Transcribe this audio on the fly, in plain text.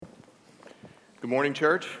Good morning,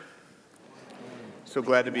 church. So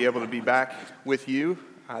glad to be able to be back with you.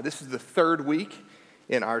 This is the third week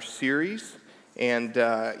in our series, and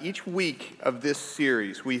each week of this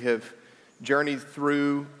series we have journeyed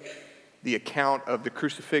through the account of the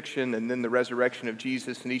crucifixion and then the resurrection of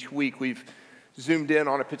Jesus, and each week we've zoomed in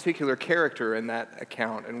on a particular character in that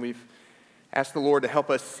account, and we've asked the Lord to help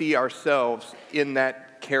us see ourselves in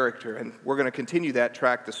that character, and we're going to continue that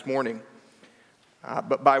track this morning.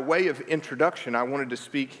 But by way of introduction, I wanted to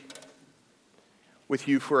speak with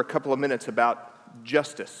you for a couple of minutes about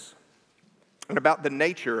justice and about the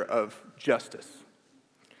nature of justice.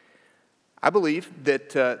 I believe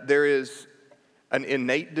that there is an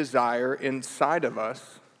innate desire inside of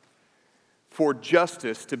us for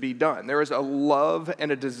justice to be done. There is a love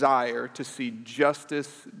and a desire to see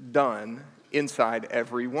justice done inside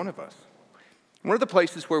every one of us. One of the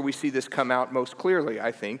places where we see this come out most clearly,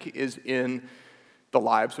 I think, is in the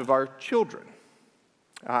lives of our children.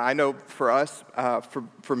 I know for us,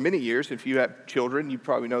 for many years, if you have children, you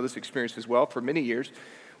probably know this experience as well. For many years,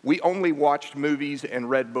 we only watched movies and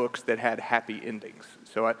read books that had happy endings.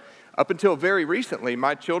 So up until very recently,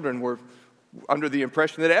 my children were under the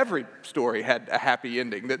impression that every story had a happy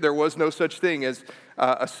ending, that there was no such thing as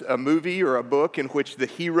a movie or a book in which the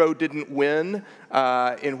hero didn't win,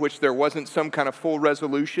 in which there wasn't some kind of full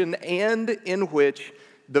resolution, and in which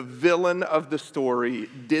the villain of the story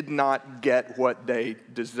did not get what they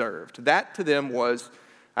deserved. That to them was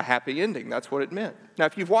a happy ending. That's what it meant. Now,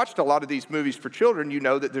 if you've watched a lot of these movies for children, you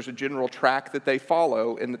know that there's a general track that they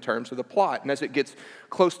follow in the terms of the plot. And as it gets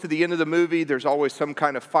close to the end of the movie, there's always some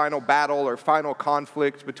kind of final battle or final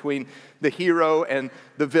conflict between the hero and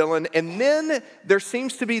the villain. And then there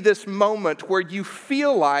seems to be this moment where you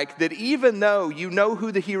feel like that even though you know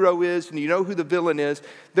who the hero is and you know who the villain is,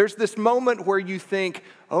 there's this moment where you think,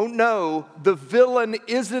 oh no, the villain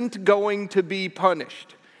isn't going to be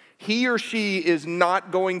punished. He or she is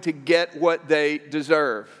not going to get what they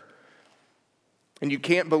deserve. And you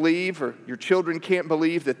can't believe, or your children can't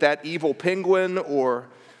believe, that evil penguin or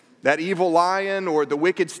that evil lion or the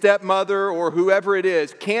wicked stepmother or whoever it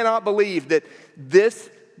is cannot believe that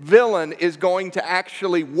this villain is going to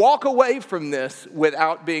actually walk away from this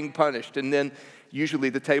without being punished. And then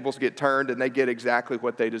usually the tables get turned and they get exactly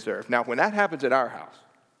what they deserve. Now, when that happens at our house,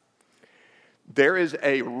 there is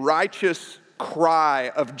a righteous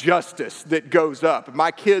cry of justice that goes up.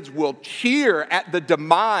 My kids will cheer at the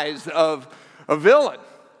demise of a villain.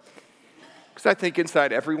 Because I think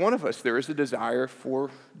inside every one of us there is a desire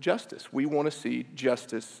for justice. We want to see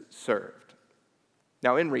justice served.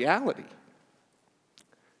 Now, in reality,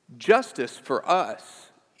 justice for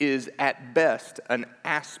us is at best an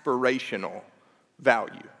aspirational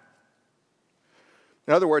value.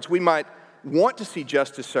 In other words, we might want to see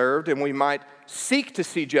justice served, and we might seek to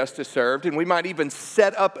see justice served, and we might even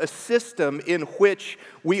set up a system in which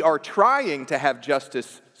we are trying to have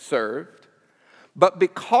justice served. But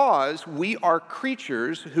because we are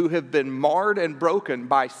creatures who have been marred and broken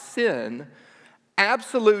by sin,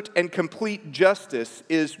 absolute and complete justice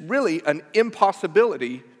is really an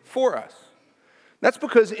impossibility for us. That's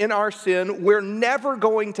because in our sin, we're never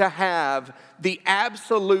going to have the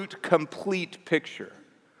absolute complete picture.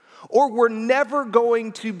 Or we're never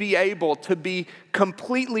going to be able to be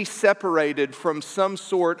completely separated from some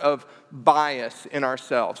sort of bias in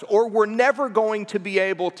ourselves. Or we're never going to be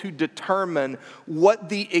able to determine what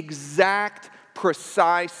the exact,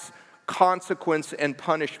 precise consequence and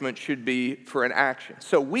punishment should be for an action.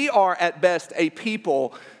 So we are at best a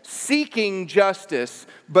people seeking justice,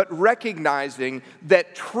 but recognizing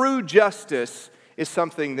that true justice is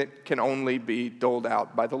something that can only be doled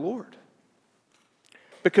out by the Lord.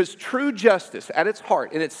 Because true justice, at its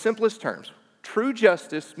heart, in its simplest terms, true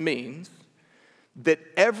justice means that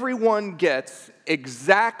everyone gets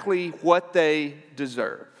exactly what they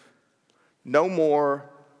deserve. No more,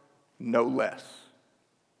 no less.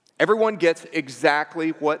 Everyone gets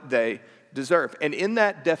exactly what they deserve. And in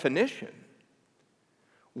that definition,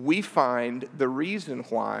 we find the reason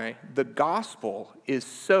why the gospel is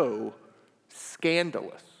so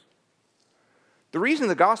scandalous. The reason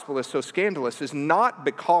the gospel is so scandalous is not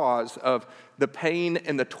because of the pain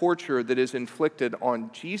and the torture that is inflicted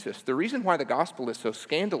on Jesus. The reason why the gospel is so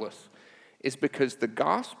scandalous is because the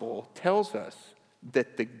gospel tells us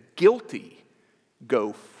that the guilty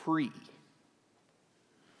go free.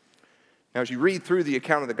 Now, as you read through the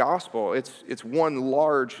account of the gospel, it's one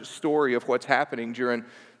large story of what's happening during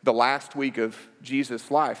the last week of Jesus'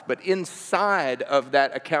 life. But inside of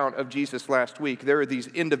that account of Jesus' last week, there are these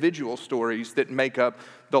individual stories that make up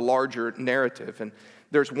the larger narrative. And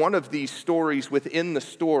there's one of these stories within the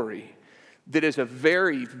story that is a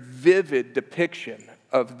very vivid depiction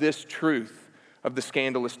of this truth of the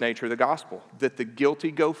scandalous nature of the gospel, that the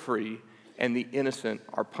guilty go free and the innocent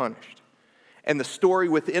are punished. And the story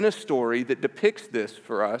within a story that depicts this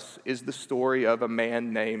for us is the story of a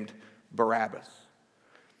man named Barabbas.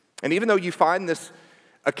 And even though you find this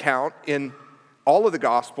account in all of the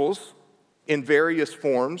Gospels in various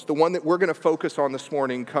forms, the one that we're going to focus on this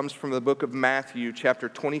morning comes from the book of Matthew, chapter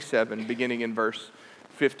 27, beginning in verse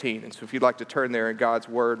 15. And so if you'd like to turn there in God's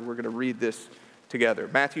Word, we're going to read this together.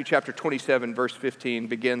 Matthew chapter 27, verse 15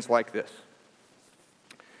 begins like this.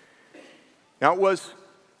 Now it was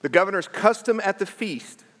the governor's custom at the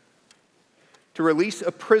feast to release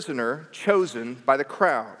a prisoner chosen by the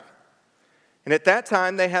crowd. And at that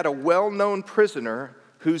time they had a well-known prisoner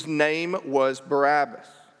whose name was Barabbas.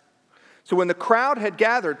 So when the crowd had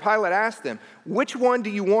gathered, Pilate asked them, "Which one do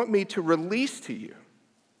you want me to release to you?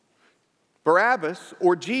 Barabbas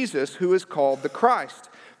or Jesus, who is called the Christ?"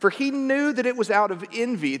 For he knew that it was out of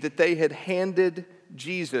envy that they had handed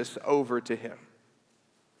Jesus over to him.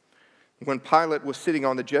 When Pilate was sitting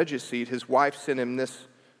on the judge's seat, his wife sent him this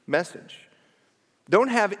message: "Don't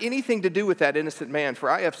have anything to do with that innocent man, for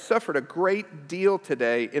I have suffered a great deal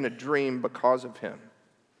today in a dream because of him."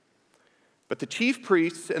 But the chief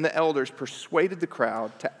priests and the elders persuaded the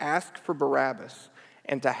crowd to ask for Barabbas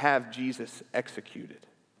and to have Jesus executed.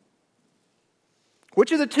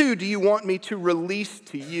 "Which of the two do you want me to release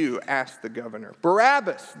to you?" asked the governor.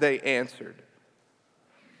 "Barabbas," they answered.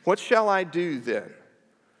 "What shall I do then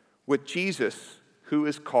with Jesus, who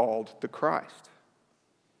is called the Christ?"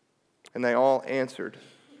 And they all answered,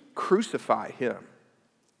 "Crucify him."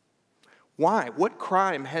 "Why? What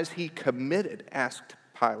crime has he committed?" asked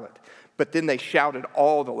Pilate. But then they shouted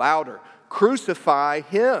all the louder, "Crucify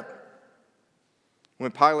him."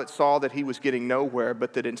 When Pilate saw that he was getting nowhere,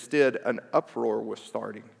 but that instead an uproar was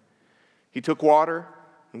starting, he took water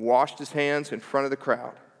and washed his hands in front of the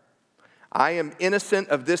crowd. "I am innocent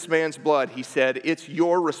of this man's blood," he said. "It's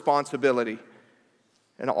your responsibility."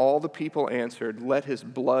 And all the people answered, "Let his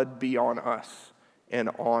blood be on us and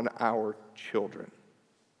on our children."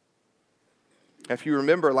 If you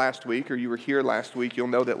remember last week, or you were here last week, you'll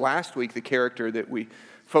know that last week the character that we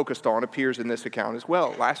focused on appears in this account as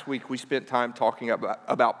well. Last week we spent time talking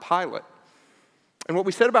about Pilate. And what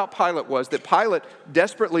we said about Pilate was that Pilate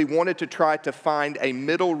desperately wanted to try to find a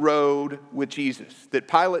middle road with Jesus, that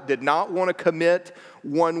Pilate did not want to commit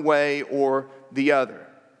one way or the other.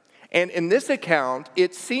 And in this account,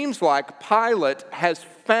 it seems like Pilate has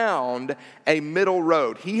found a middle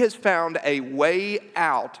road. He has found a way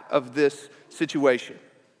out of this situation.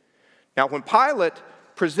 Now, when Pilate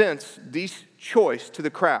presents this choice to the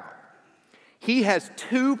crowd, he has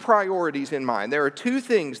two priorities in mind. There are two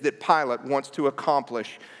things that Pilate wants to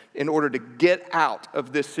accomplish in order to get out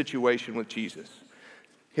of this situation with Jesus.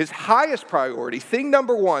 His highest priority, thing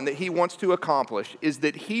number one that he wants to accomplish, is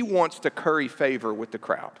that he wants to curry favor with the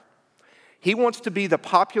crowd. He wants to be the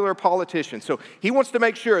popular politician. So he wants to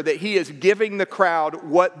make sure that he is giving the crowd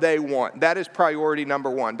what they want. That is priority number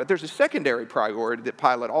one. But there's a secondary priority that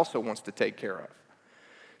Pilate also wants to take care of.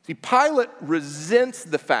 See, Pilate resents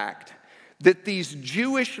the fact that these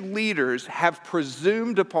Jewish leaders have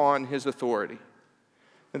presumed upon his authority.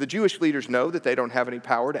 Now, the Jewish leaders know that they don't have any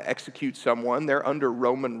power to execute someone. They're under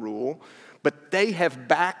Roman rule. But they have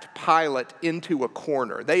backed Pilate into a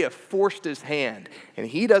corner. They have forced his hand, and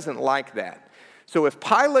he doesn't like that. So if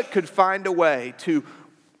Pilate could find a way to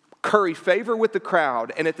curry favor with the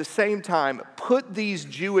crowd and at the same time put these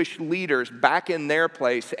Jewish leaders back in their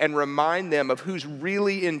place and remind them of who's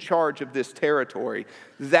really in charge of this territory,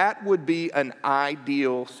 that would be an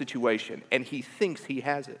ideal situation, and he thinks he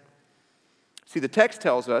has it. See, the text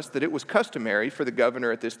tells us that it was customary for the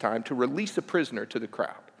governor at this time to release a prisoner to the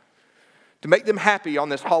crowd, to make them happy on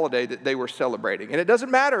this holiday that they were celebrating. And it doesn't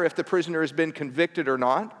matter if the prisoner has been convicted or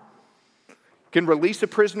not. Can release a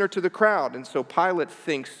prisoner to the crowd. And so Pilate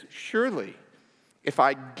thinks, surely, if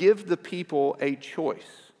I give the people a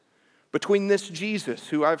choice between this Jesus,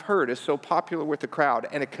 who I've heard is so popular with the crowd,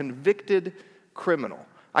 and a convicted criminal,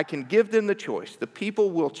 I can give them the choice. The people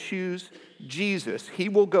will choose Jesus. He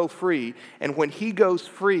will go free. And when he goes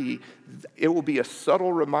free, it will be a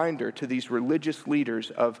subtle reminder to these religious leaders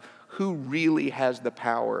of who really has the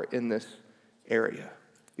power in this area.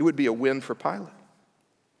 It would be a win for Pilate.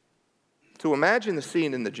 So imagine the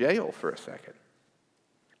scene in the jail for a second.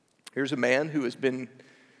 Here's a man who has been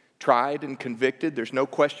tried and convicted. There's no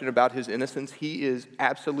question about his innocence. He is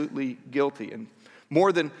absolutely guilty. And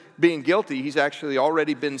more than being guilty, he's actually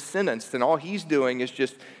already been sentenced. And all he's doing is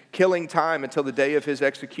just killing time until the day of his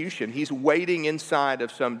execution. He's waiting inside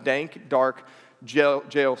of some dank, dark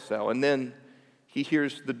jail cell. And then he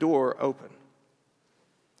hears the door open.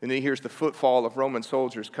 And then he hears the footfall of Roman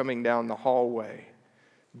soldiers coming down the hallway.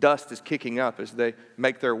 Dust is kicking up as they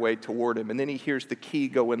make their way toward him. And then he hears the key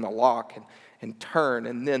go in the lock and turn.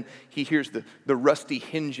 And then he hears the rusty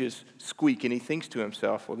hinges squeak. And he thinks to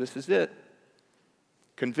himself, well, this is it.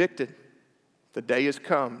 Convicted. The day has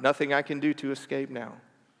come. Nothing I can do to escape now.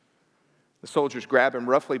 The soldiers grab him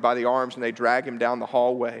roughly by the arms and they drag him down the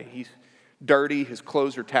hallway. He's dirty. His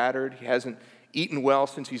clothes are tattered. He hasn't eaten well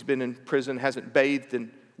since he's been in prison. Hasn't bathed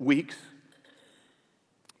in weeks.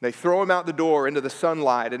 They throw him out the door into the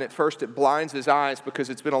sunlight, and at first it blinds his eyes because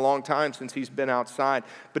it's been a long time since he's been outside.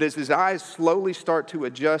 But as his eyes slowly start to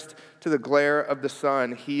adjust to the glare of the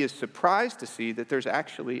sun, he is surprised to see that there's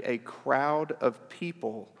actually a crowd of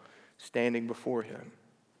people standing before him.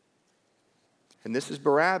 And this is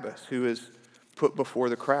Barabbas who is put before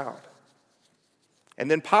the crowd. And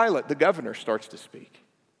then Pilate, the governor, starts to speak.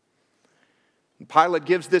 And Pilate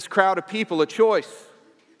gives this crowd of people a choice.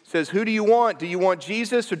 Says, who do you want? Do you want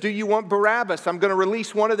Jesus or do you want Barabbas? I'm going to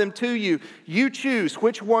release one of them to you. You choose.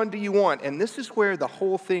 Which one do you want? And this is where the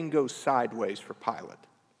whole thing goes sideways for Pilate.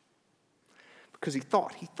 Because he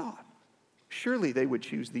thought, surely they would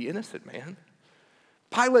choose the innocent man.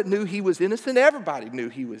 Pilate knew he was innocent. Everybody knew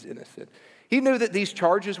he was innocent. He knew that these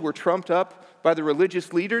charges were trumped up by the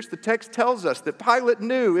religious leaders. The text tells us that Pilate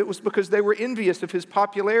knew it was because they were envious of his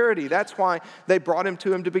popularity. That's why they brought him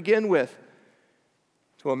to him to begin with.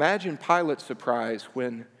 So imagine Pilate's surprise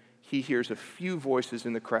when he hears a few voices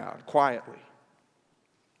in the crowd, quietly.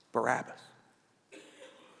 Barabbas.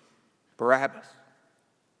 Barabbas.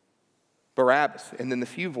 Barabbas. And then the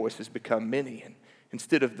few voices become many. And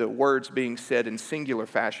instead of the words being said in singular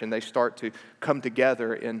fashion, they start to come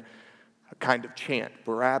together in a kind of chant.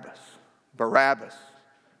 Barabbas. Barabbas.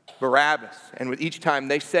 Barabbas. And with each time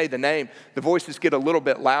they say the name, the voices get a little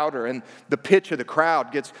bit louder and the pitch of the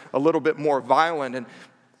crowd gets a little bit more violent. And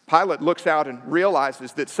Pilate looks out and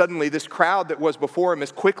realizes that suddenly this crowd that was before him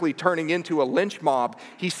is quickly turning into a lynch mob.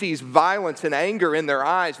 He sees violence and anger in their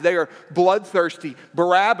eyes. They are bloodthirsty.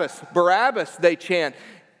 Barabbas, Barabbas, they chant.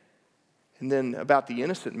 And then about the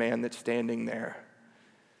innocent man that's standing there,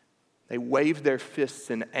 they wave their fists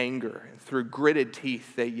in anger. And through gritted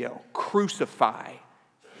teeth, they yell, crucify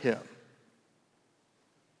him.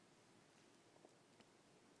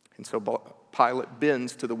 And so Pilate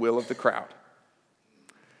bends to the will of the crowd.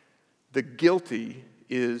 The guilty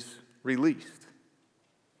is released.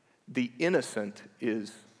 The innocent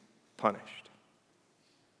is punished.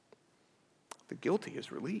 The guilty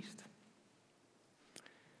is released.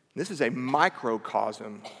 This is a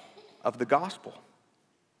microcosm of the gospel.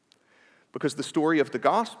 Because the story of the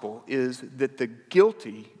gospel is that the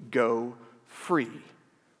guilty go free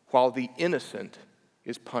while the innocent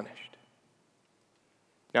is punished.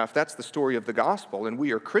 Now, if that's the story of the gospel, and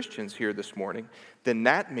we are Christians here this morning, then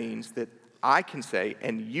that means that I can say,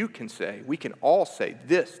 and you can say, we can all say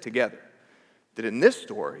this together, that in this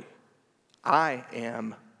story, I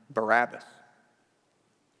am Barabbas.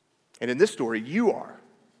 And in this story, you are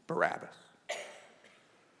Barabbas.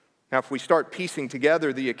 Now, if we start piecing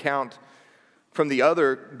together the account from the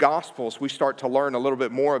other Gospels, we start to learn a little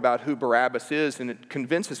bit more about who Barabbas is, and it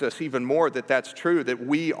convinces us even more that that's true, that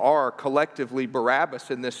we are collectively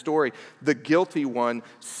Barabbas in this story, the guilty one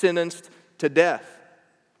sentenced to death.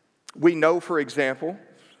 We know, for example,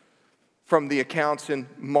 from the accounts in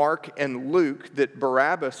Mark and Luke that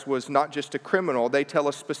Barabbas was not just a criminal. They tell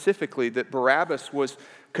us specifically that Barabbas was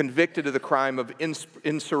convicted of the crime of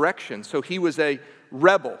insurrection. So he was a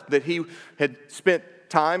rebel, that he had spent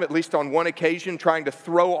time, at least on one occasion, trying to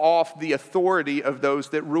throw off the authority of those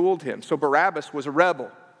that ruled him. So Barabbas was a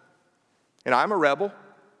rebel. And I'm a rebel,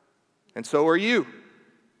 and so are you.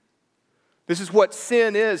 This is what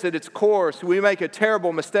sin is at its core. So we make a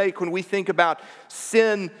terrible mistake when we think about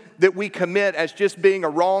sin that we commit as just being a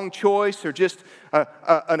wrong choice or just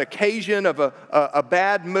an occasion of a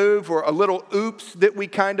bad move or a little oops that we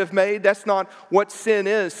kind of made. That's not what sin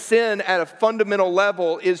is. Sin at a fundamental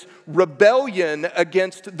level is rebellion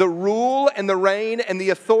against the rule and the reign and the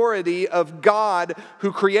authority of God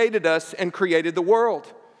who created us and created the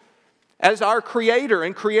world. As our creator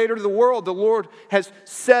and creator of the world, the Lord has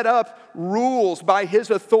set up rules by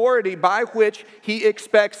his authority by which he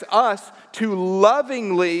expects us to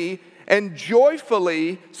lovingly and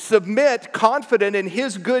joyfully submit, confident in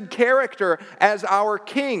his good character as our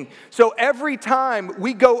king. So every time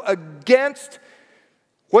we go against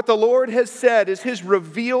What the Lord has said is his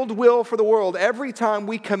revealed will for the world. Every time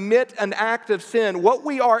we commit an act of sin, what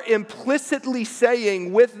we are implicitly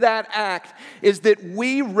saying with that act is that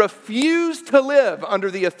we refuse to live under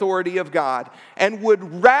the authority of God and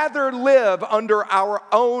would rather live under our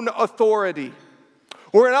own authority.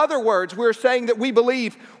 Or in other words, we're saying that we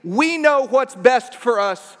believe we know what's best for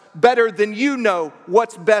us better than you know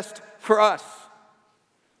what's best for us.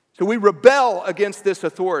 So we rebel against this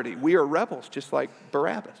authority. We are rebels, just like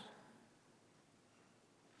Barabbas.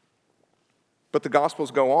 But the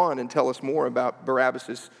Gospels go on and tell us more about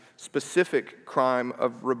Barabbas' specific crime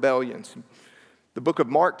of rebellion. The book of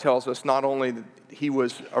Mark tells us not only that he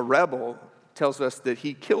was a rebel, tells us that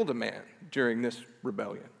he killed a man during this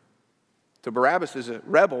rebellion. So Barabbas is a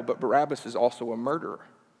rebel, but Barabbas is also a murderer.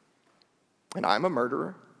 And I'm a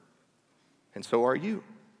murderer, and so are you.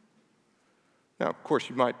 Now, of course,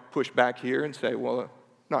 you might push back here and say, well,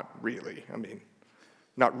 not really.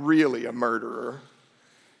 Not really a murderer.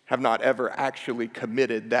 Have not ever actually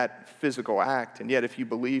committed that physical act. And yet, if you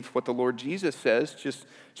believe what the Lord Jesus says just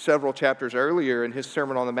several chapters earlier in his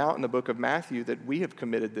Sermon on the Mount in the book of Matthew, that we have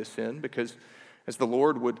committed this sin, because as the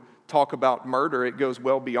Lord would talk about murder, it goes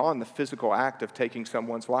well beyond the physical act of taking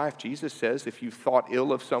someone's life. Jesus says if you've thought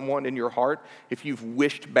ill of someone in your heart, if you've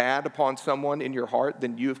wished bad upon someone in your heart,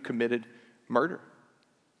 then you have committed murder.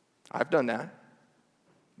 I've done that.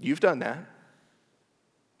 You've done that.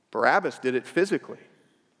 Barabbas did it physically.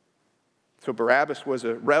 So Barabbas was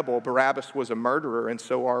a rebel, Barabbas was a murderer, and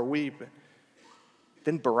so are we. But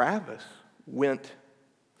then Barabbas went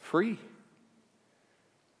free.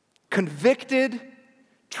 Convicted,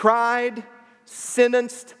 tried,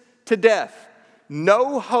 sentenced to death.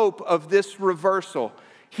 No hope of this reversal.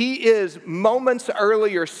 He is moments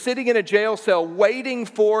earlier sitting in a jail cell waiting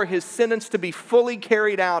for his sentence to be fully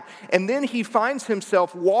carried out, and then he finds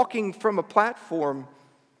himself walking from a platform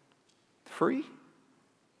free.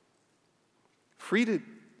 Free to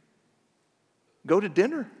go to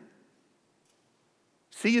dinner,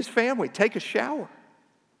 see his family, take a shower,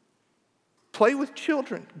 play with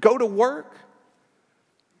children, go to work.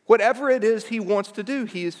 Whatever it is he wants to do,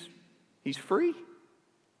 he's free.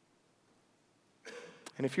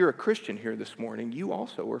 And if you're a Christian here this morning, you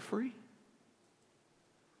also are free.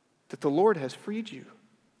 That the Lord has freed you.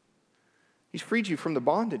 He's freed you from the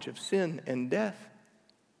bondage of sin and death.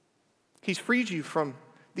 He's freed you from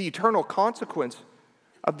the eternal consequence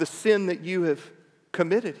of the sin that you have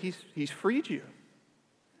committed. He's freed you.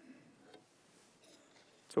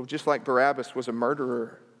 So just like Barabbas was a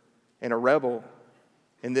murderer and a rebel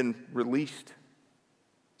and then released,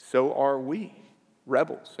 so are we.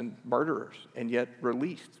 Rebels and murderers, and yet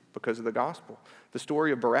released because of the gospel. The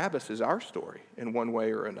story of Barabbas is our story in one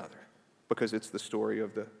way or another because it's the story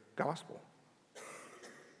of the gospel.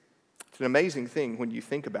 It's an amazing thing when you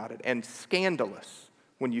think about it, and scandalous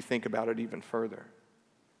when you think about it even further.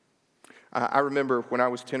 I remember when I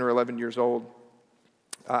was 10 or 11 years old,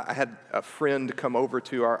 I had a friend come over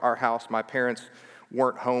to our house. My parents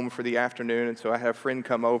weren't home for the afternoon, and so I had a friend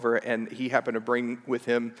come over, and he happened to bring with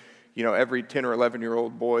him every 10 or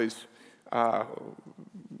 11-year-old boy's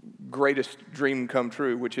greatest dream come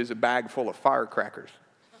true, which is a bag full of firecrackers.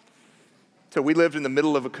 So we lived in the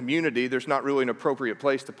middle of a community. There's not really an appropriate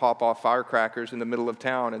place to pop off firecrackers in the middle of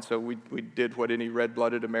town, and so we did what any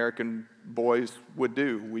red-blooded American boys would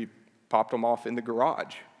do. We popped them off in the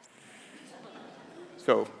garage.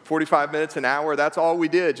 So 45 minutes, an hour, that's all we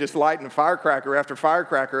did, just lighting firecracker after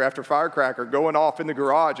firecracker after firecracker, going off in the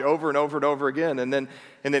garage over and over and over again. And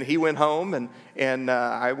then he went home, and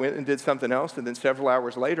I went and did something else. And then several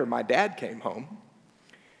hours later, my dad came home.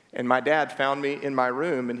 And my dad found me in my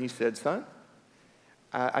room, and he said, "Son,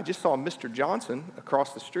 I just saw Mr. Johnson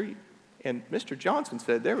across the street." And Mr. Johnson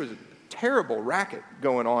said there was a terrible racket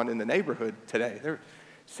going on in the neighborhood today. There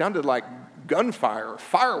sounded like gunfire or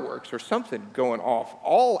fireworks or something going off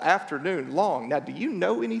all afternoon long. Now, do you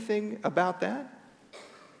know anything about that?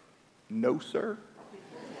 No, sir.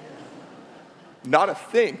 Not a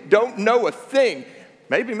thing. Don't know a thing.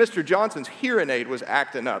 Maybe Mr. Johnson's hearing aid was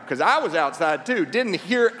acting up, because I was outside too. Didn't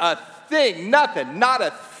hear a thing, nothing, not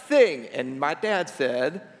a thing. And my dad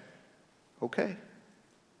said, "Okay."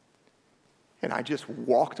 And I just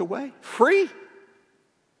walked away, free.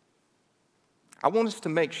 I want us to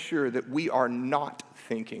make sure that we are not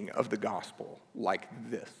thinking of the gospel like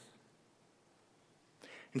this.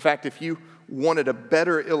 In fact, if you wanted a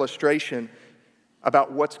better illustration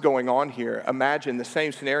about what's going on here, imagine the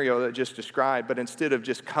same scenario that I just described, but instead of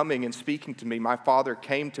just coming and speaking to me, my father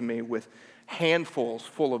came to me with handfuls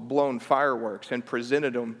full of blown fireworks and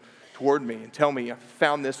presented them toward me and tell me, "I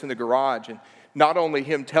found this in the garage, and not only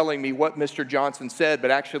him telling me what Mr. Johnson said, but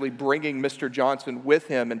actually bringing Mr. Johnson with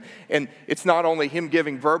him. And it's not only him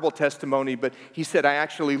giving verbal testimony, but he said, I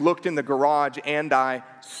actually looked in the garage and I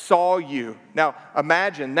saw you. Now,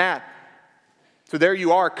 imagine that. So there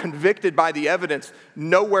you are, convicted by the evidence,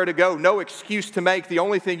 nowhere to go, no excuse to make. The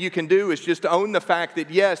only thing you can do is just own the fact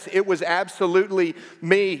that, yes, it was absolutely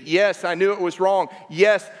me. Yes, I knew it was wrong.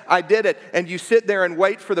 Yes, I did it. And you sit there and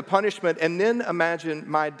wait for the punishment. And then imagine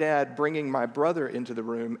my dad bringing my brother into the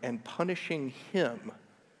room and punishing him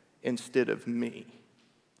instead of me.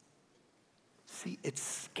 See, it's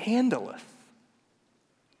scandalous.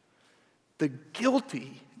 The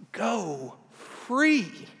guilty go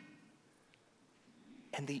free.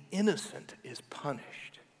 And the innocent is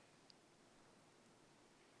punished.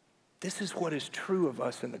 This is what is true of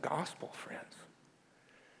us in the gospel, friends.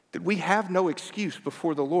 That we have no excuse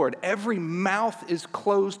before the Lord. Every mouth is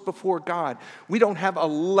closed before God. We don't have a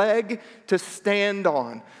leg to stand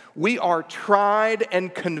on. We are tried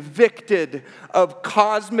and convicted of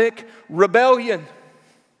cosmic rebellion.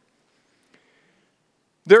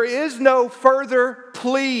 There is no further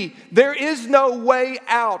plea. There is no way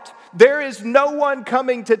out. There is no one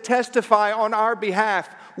coming to testify on our behalf.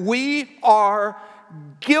 We are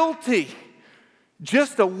guilty,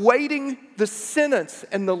 just awaiting the sentence,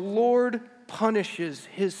 and the Lord punishes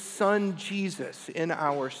his son Jesus in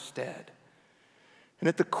our stead. And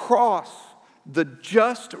at the cross, the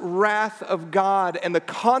just wrath of God and the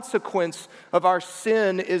consequence of our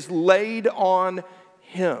sin is laid on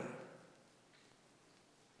him.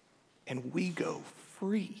 And we go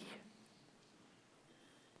free.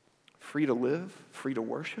 Free to live, free to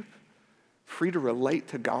worship, free to relate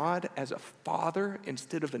to God as a father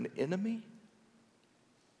instead of an enemy.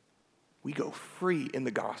 We go free in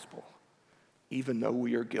the gospel, even though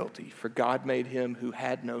we are guilty. For God made him who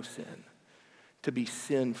had no sin to be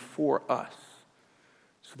sin for us,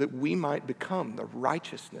 so that we might become the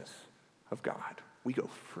righteousness of God. We go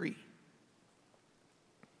free.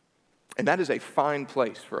 And that is a fine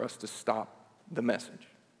place for us to stop the message.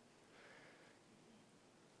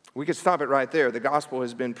 We could stop it right there. The gospel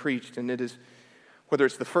has been preached, and it is, whether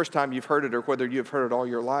it's the first time you've heard it or whether you've heard it all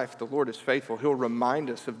your life, the Lord is faithful. He'll remind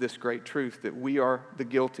us of this great truth that we are the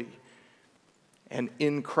guilty, and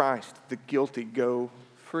in Christ, the guilty go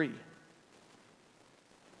free.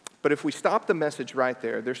 But if we stop the message right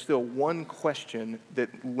there, there's still one question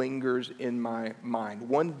that lingers in my mind,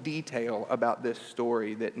 one detail about this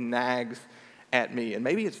story that nags at me, and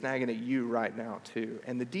maybe it's nagging at you right now too.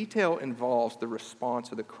 And the detail involves the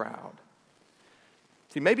response of the crowd.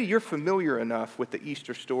 See, maybe you're familiar enough with the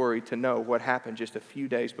Easter story to know what happened just a few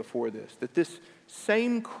days before this, that this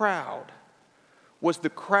same crowd was the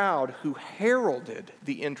crowd who heralded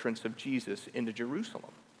the entrance of Jesus into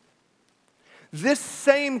Jerusalem. This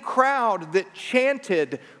same crowd that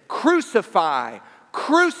chanted, "Crucify,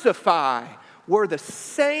 crucify," were the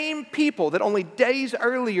same people that only days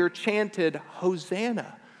earlier chanted,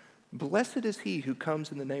 "Hosanna, blessed is he who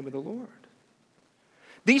comes in the name of the Lord."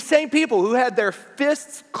 These same people who had their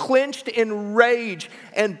fists clenched in rage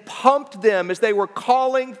and pumped them as they were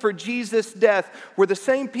calling for Jesus' death were the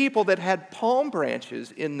same people that had palm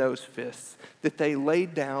branches in those fists that they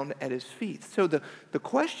laid down at his feet. So the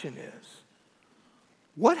question is,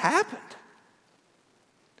 what happened?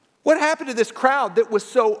 What happened to this crowd that was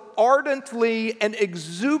so ardently and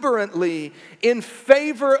exuberantly in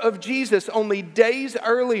favor of Jesus only days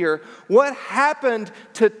earlier? What happened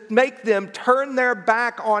to make them turn their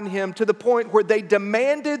back on him to the point where they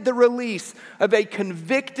demanded the release of a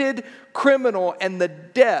convicted criminal and the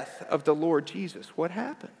death of the Lord Jesus? What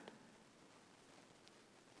happened?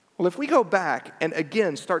 Well, if we go back and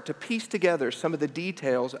again start to piece together some of the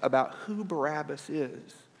details about who Barabbas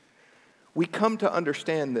is, we come to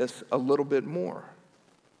understand this a little bit more.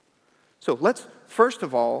 So let's, first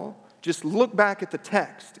of all, just look back at the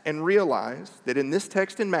text and realize that in this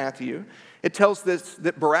text in Matthew, it tells us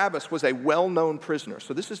that Barabbas was a well-known prisoner.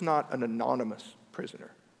 So this is not an anonymous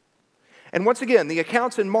prisoner. And once again, the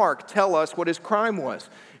accounts in Mark tell us what his crime was.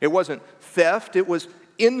 It wasn't theft, it was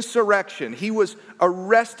insurrection. He was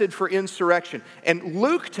arrested for insurrection. And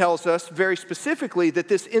Luke tells us very specifically that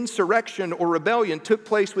this insurrection or rebellion took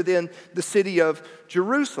place within the city of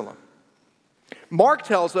Jerusalem. Mark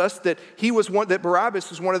tells us that that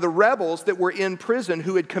Barabbas was one of the rebels that were in prison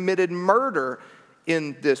who had committed murder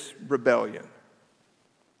in this rebellion.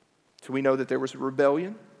 So we know that there was a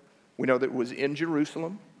rebellion. We know that it was in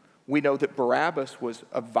Jerusalem. We know that Barabbas was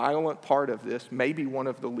a violent part of this, maybe one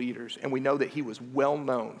of the leaders, and we know that he was well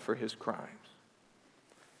known for his crimes.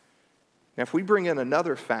 Now, if we bring in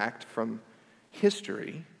another fact from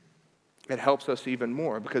history, it helps us even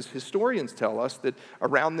more, because historians tell us that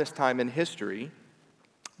around this time in history,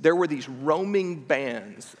 there were these roaming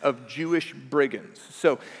bands of Jewish brigands.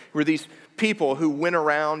 So there were these people who went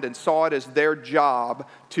around and saw it as their job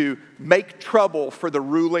to make trouble for the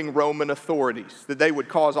ruling Roman authorities, that they would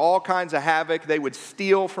cause all kinds of havoc. They would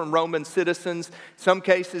steal from Roman citizens. In some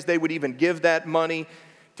cases, they would even give that money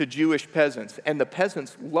to Jewish peasants. And the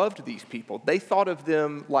peasants loved these people. They thought of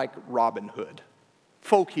them like Robin Hood,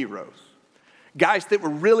 folk heroes, guys that were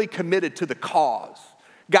really committed to the cause,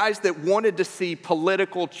 guys that wanted to see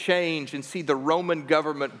political change and see the Roman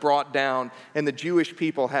government brought down and the Jewish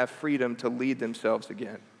people have freedom to lead themselves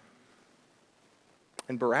again.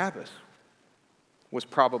 And Barabbas was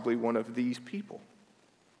probably one of these people.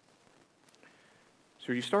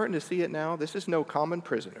 So are you starting to see it now? This is no common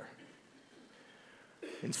prisoner.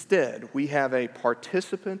 Instead, we have a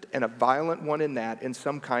participant, and a violent one in that, in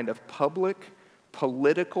some kind of public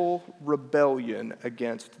political rebellion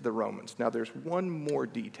against the Romans. Now, there's one more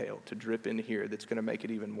detail to drip in here that's going to make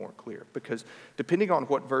it even more clear, because depending on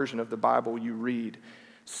what version of the Bible you read,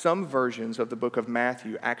 some versions of the book of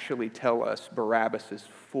Matthew actually tell us Barabbas'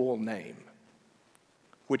 full name,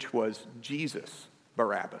 which was Jesus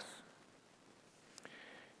Barabbas.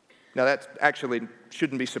 Now, that actually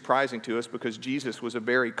shouldn't be surprising to us, because Jesus was a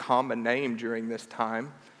very common name during this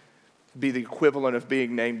time. Be the equivalent of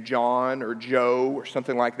being named John or Joe or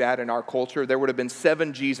something like that in our culture. There would have been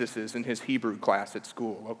 7 Jesuses in his Hebrew class at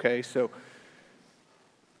school, okay?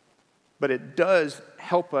 But it does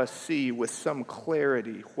help us see with some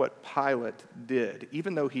clarity what Pilate did,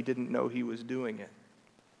 even though he didn't know he was doing it.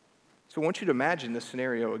 So I want you to imagine this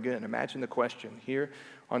scenario again. Imagine the question. Here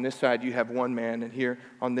on this side you have one man, and here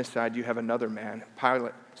on this side you have another man.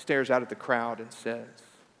 Pilate stares out at the crowd and says,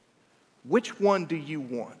 "Which one do you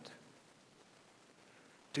want?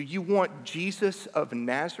 Do you want Jesus of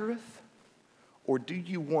Nazareth, or do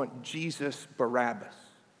you want Jesus Barabbas?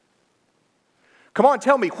 Come on,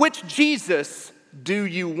 tell me, which Jesus do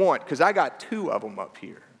you want? Because I got 2 of them up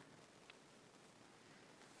here."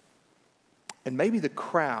 And maybe the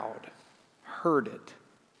crowd heard it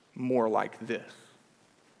more like this.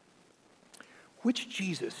 Which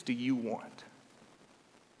Jesus do you want?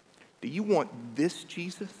 Do you want this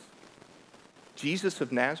Jesus? Jesus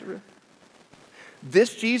of Nazareth?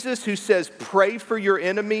 This Jesus who says, pray for your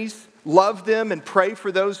enemies, love them, and pray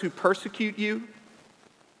for those who persecute you?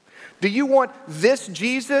 Do you want this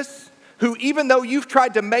Jesus who, even though you've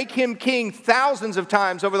tried to make him king thousands of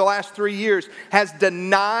times over the last 3 years, has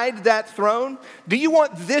denied that throne? Do you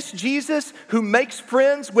want this Jesus who makes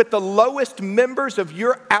friends with the lowest members of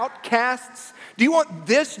your outcasts? Do you want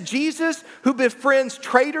this Jesus who befriends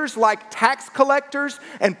traitors like tax collectors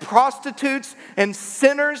and prostitutes and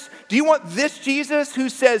sinners? Do you want this Jesus who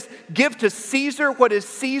says, give to Caesar what is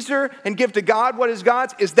Caesar and give to God what is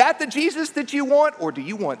God's? Is that the Jesus that you want, or do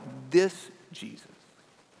you want this Jesus?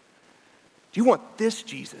 Do you want this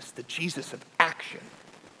Jesus, the Jesus of action,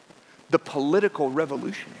 the political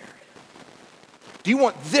revolutionary? Do you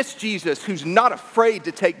want this Jesus who's not afraid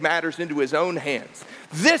to take matters into his own hands?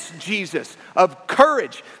 This Jesus of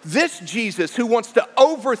courage. This Jesus who wants to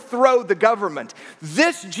overthrow the government.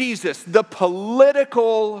 This Jesus, the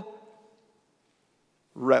political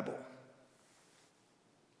rebel.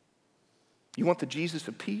 You want the Jesus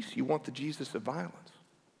of peace? You want the Jesus of violence?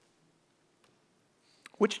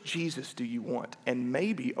 Which Jesus do you want? And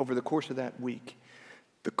maybe over the course of that week,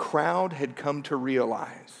 the crowd had come to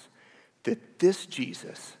realize that this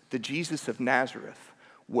Jesus, the Jesus of Nazareth,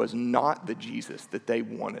 was not the Jesus that they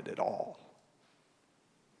wanted at all.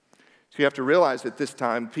 So you have to realize at this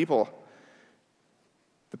time, the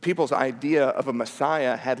people's idea of a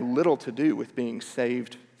Messiah had little to do with being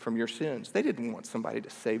saved from your sins. They didn't want somebody to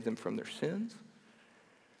save them from their sins.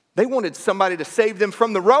 They wanted somebody to save them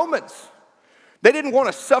from the Romans. They didn't want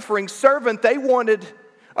a suffering servant. They wanted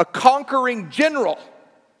a conquering general.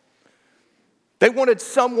 They wanted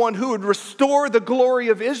someone who would restore the glory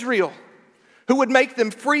of Israel, who would make them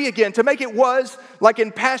free again, to make it was like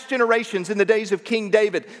in past generations in the days of King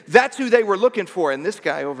David. That's who they were looking for. And this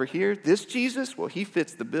guy over here, this Jesus, well, he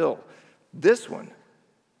fits the bill. This one,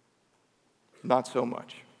 not so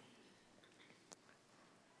much.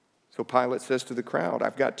 So Pilate says to the crowd,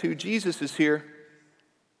 I've got 2 Jesuses here.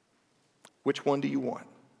 Which one do you want?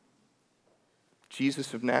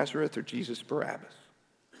 Jesus of Nazareth or Jesus Barabbas?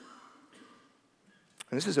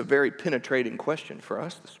 And this is a very penetrating question for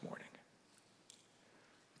us this morning.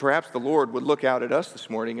 Perhaps the Lord would look out at us this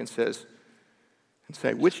morning and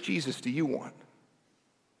say, which Jesus do you want?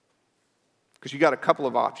 Because you got a couple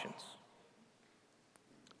of options.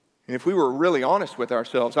 And if we were really honest with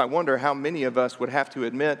ourselves, I wonder how many of us would have to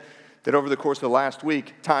admit that over the course of the last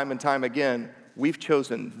week, time and time again, we've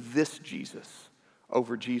chosen this Jesus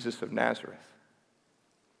over Jesus of Nazareth.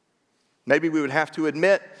 Maybe we would have to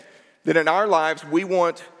admit that in our lives, we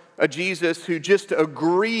want a Jesus who just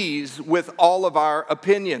agrees with all of our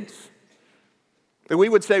opinions. That we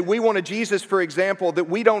would say we want a Jesus, for example, that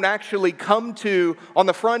we don't actually come to on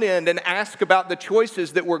the front end and ask about the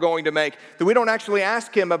choices that we're going to make. That we don't actually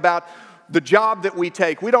ask him about the job that we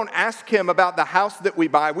take. We don't ask him about the house that we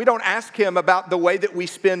buy. We don't ask him about the way that we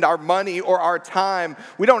spend our money or our time.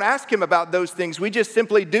 We don't ask him about those things. We just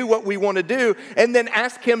simply do what we want to do and then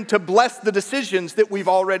ask him to bless the decisions that we've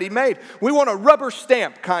already made. We want a rubber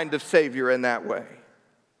stamp kind of Savior in that way.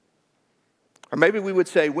 Or maybe we would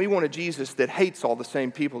say we want a Jesus that hates all the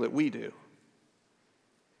same people that we do.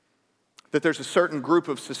 That there's a certain group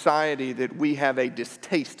of society that we have a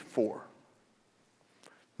distaste for.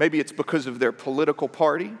 Maybe it's because of their political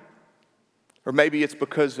party, or maybe it's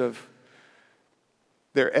because of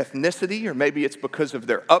their ethnicity, or maybe it's because of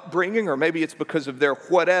their upbringing, or maybe it's because of their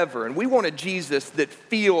whatever. And we want a Jesus that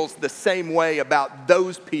feels the same way about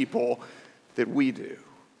those people that we do.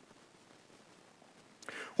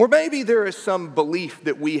 Or maybe there is some belief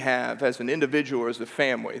that we have as an individual or as a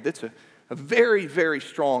family that's a very, very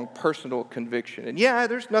strong personal conviction. And yeah,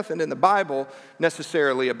 there's nothing in the Bible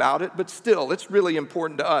necessarily about it, but still, it's really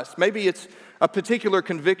important to us. Maybe it's a particular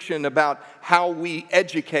conviction about how we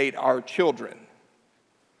educate our children.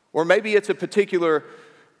 Or maybe it's a particular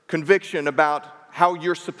conviction about how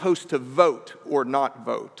you're supposed to vote or not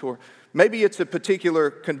vote. Or maybe it's a particular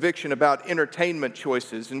conviction about entertainment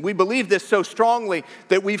choices. And we believe this so strongly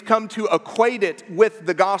that we've come to equate it with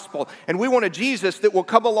the gospel. And we want a Jesus that will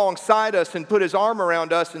come alongside us and put his arm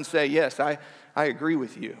around us and say, yes, I agree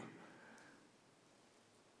with you.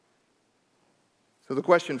 So the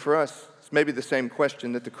question for us is maybe the same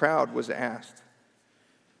question that the crowd was asked.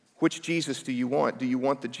 Which Jesus do you want? Do you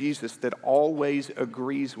want the Jesus that always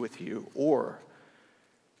agrees with you? Or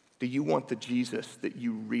do you want the Jesus that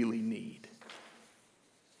you really need?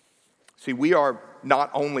 See, we are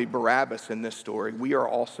not only Barabbas in this story, we are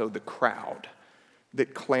also the crowd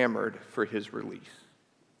that clamored for his release.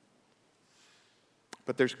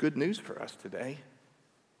 But there's good news for us today.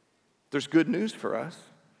 There's good news for us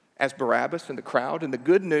as Barabbas and the crowd. And the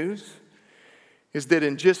good news is that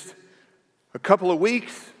in just a couple of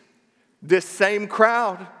weeks, this same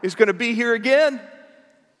crowd is going to be here again.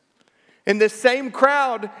 And this same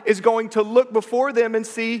crowd is going to look before them and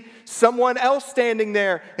see someone else standing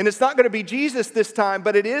there. And it's not going to be Jesus this time,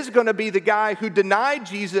 but it is going to be the guy who denied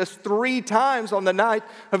Jesus 3 times on the night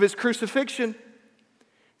of his crucifixion.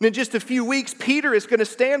 And in just a few weeks, Peter is going to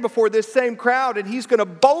stand before this same crowd and he's going to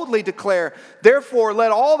boldly declare, therefore,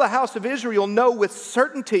 let all the house of Israel know with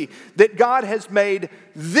certainty that God has made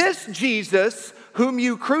this Jesus, whom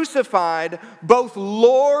you crucified, both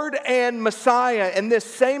Lord and Messiah. And this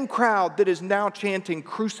same crowd that is now chanting,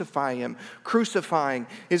 crucify him, crucifying,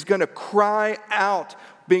 is going to cry out,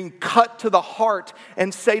 being cut to the heart,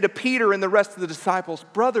 and say to Peter and the rest of the disciples,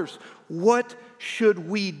 brothers, what should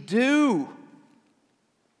we do?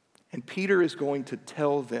 And Peter is going to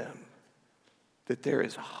tell them that there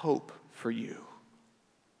is hope for you.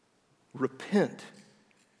 Repent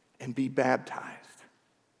and be baptized.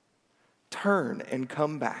 Turn and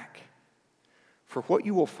come back. For what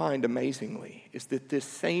you will find amazingly is that this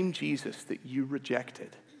same Jesus that you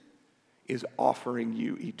rejected is offering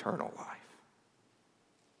you eternal life.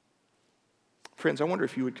 Friends, I wonder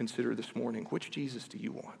if you would consider this morning, which Jesus do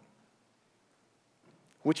you want?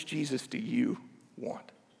 Which Jesus do you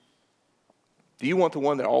want? Do you want the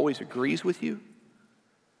one that always agrees with you?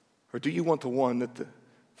 Or do you want the one that the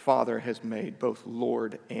Father has made both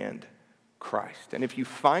Lord and Christ? And if you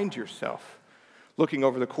find yourself looking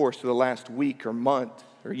over the course of the last week or month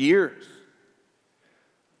or years,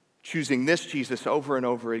 choosing this Jesus over and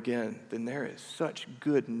over again, then there is such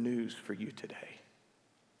good news for you today.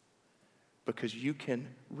 Because you can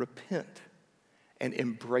repent and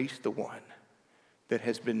embrace the one that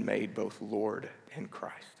has been made both Lord and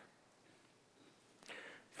Christ.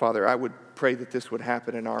 Father, I would pray that this would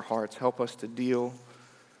happen in our hearts. Help us to deal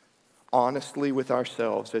honestly with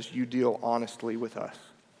ourselves as you deal honestly with us.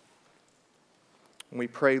 And we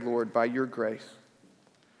pray, Lord, by your grace,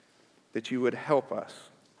 that you would help us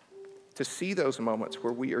to see those moments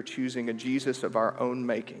where we are choosing a Jesus of our own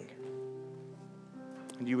making.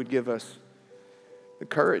 And you would give us the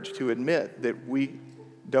courage to admit that we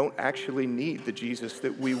don't actually need the Jesus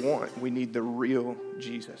that we want. We need the real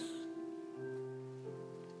Jesus.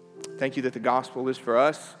 Thank you that the gospel is for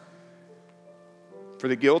us, for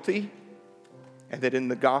the guilty, and that in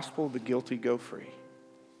the gospel, the guilty go free.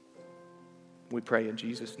 We pray in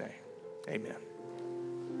Jesus' name. Amen.